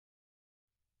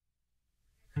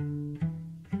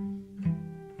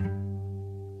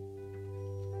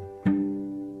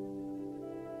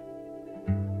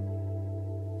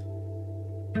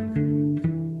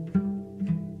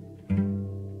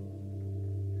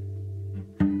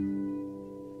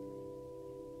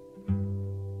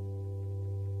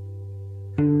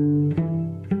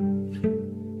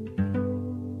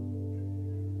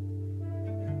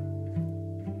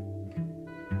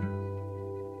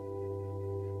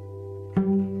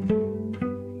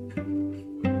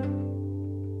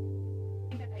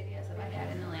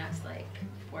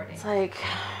It's like,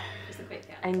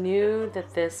 I knew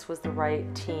that this was the right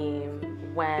team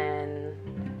when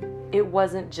it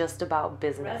wasn't just about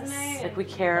business. Like, we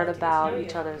cared about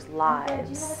each other's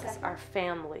lives, our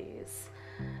families,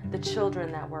 the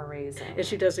children that we're raising. And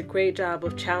she does a great job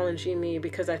of challenging me,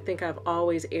 because I think I've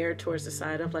always erred towards the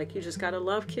side of like, you just gotta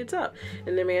love kids up.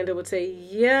 And Amanda would say,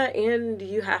 yeah, and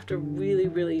you have to really,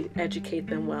 really educate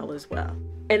them well as well.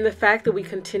 And the fact that we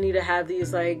continue to have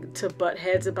these like to butt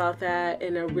heads about that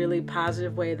in a really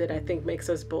positive way that I think makes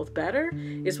us both better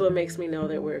is what makes me know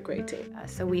that we're a great team.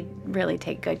 So we really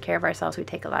take good care of ourselves. We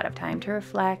take a lot of time to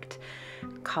reflect,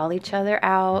 call each other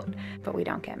out, but we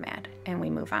don't get mad and we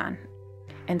move on.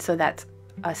 And so that's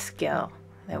a skill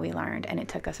that we learned, and it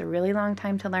took us a really long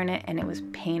time to learn it, and it was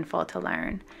painful to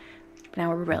learn. But now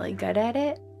we're really good at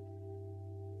it.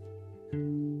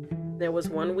 There was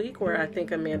one week where I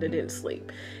think Amanda didn't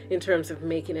sleep in terms of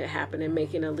making it happen and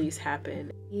making a lease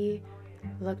happen. We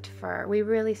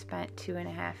really spent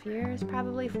 2.5 years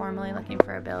probably formally looking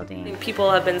for a building. People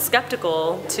have been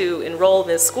skeptical to enroll in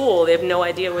this school. They have no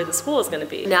idea where the school is going to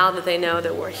be. Now that they know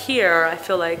that we're here, I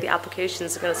feel like the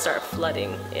applications are going to start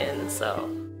flooding in, so.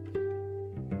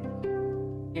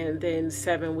 And then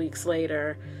 7 weeks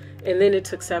later, and then it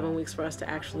took 7 weeks for us to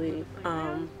actually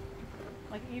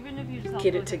like, even if you just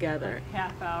get it together.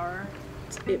 Half hour.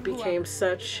 It became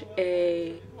such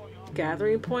a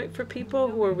gathering point for people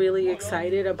who were really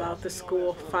excited about the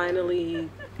school finally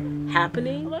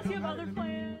happening. Unless you have other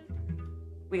plans.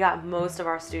 We got most of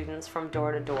our students from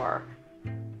door to door.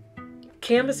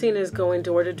 Canvassing is going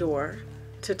door to door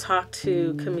to talk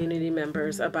to community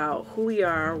members about who we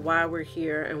are, why we're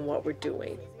here, and what we're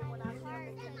doing.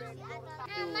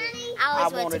 I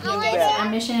want to do that. Our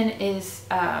mission is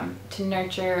to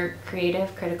nurture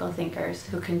creative, critical thinkers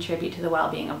who contribute to the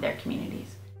well-being of their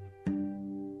communities.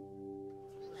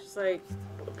 It's like,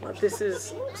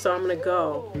 so I'm going to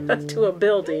go to a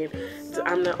building, so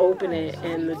I'm going to open it,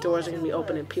 and the doors are going to be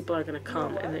open, and people are going to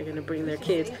come, and they're going to bring their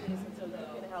kids.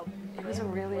 It was a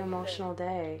really emotional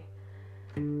day.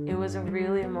 It was a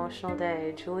really emotional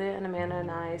day. Julia and Amanda and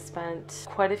I spent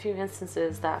quite a few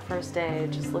instances that first day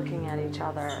just looking at each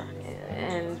other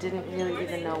and didn't really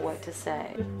even know what to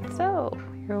say. So,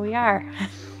 here we are.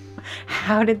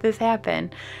 How did this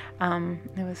happen?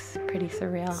 It was pretty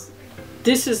surreal.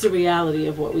 This is the reality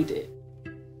of what we did.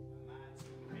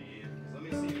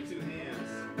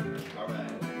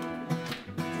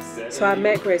 So I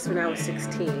met Grace when I was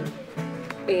 16,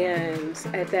 and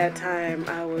at that time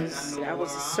I was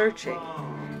searching,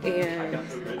 and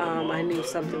I knew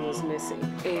something was missing,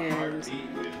 and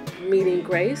meeting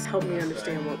Grace helped me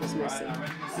understand what was missing.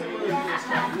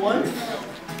 One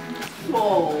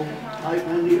small, I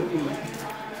believe.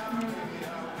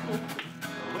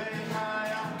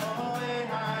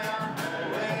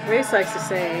 Grace likes to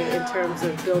say, in terms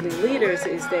of building leaders,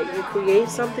 is that you create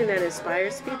something that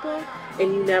inspires people,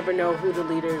 and you never know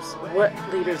what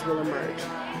leaders will emerge.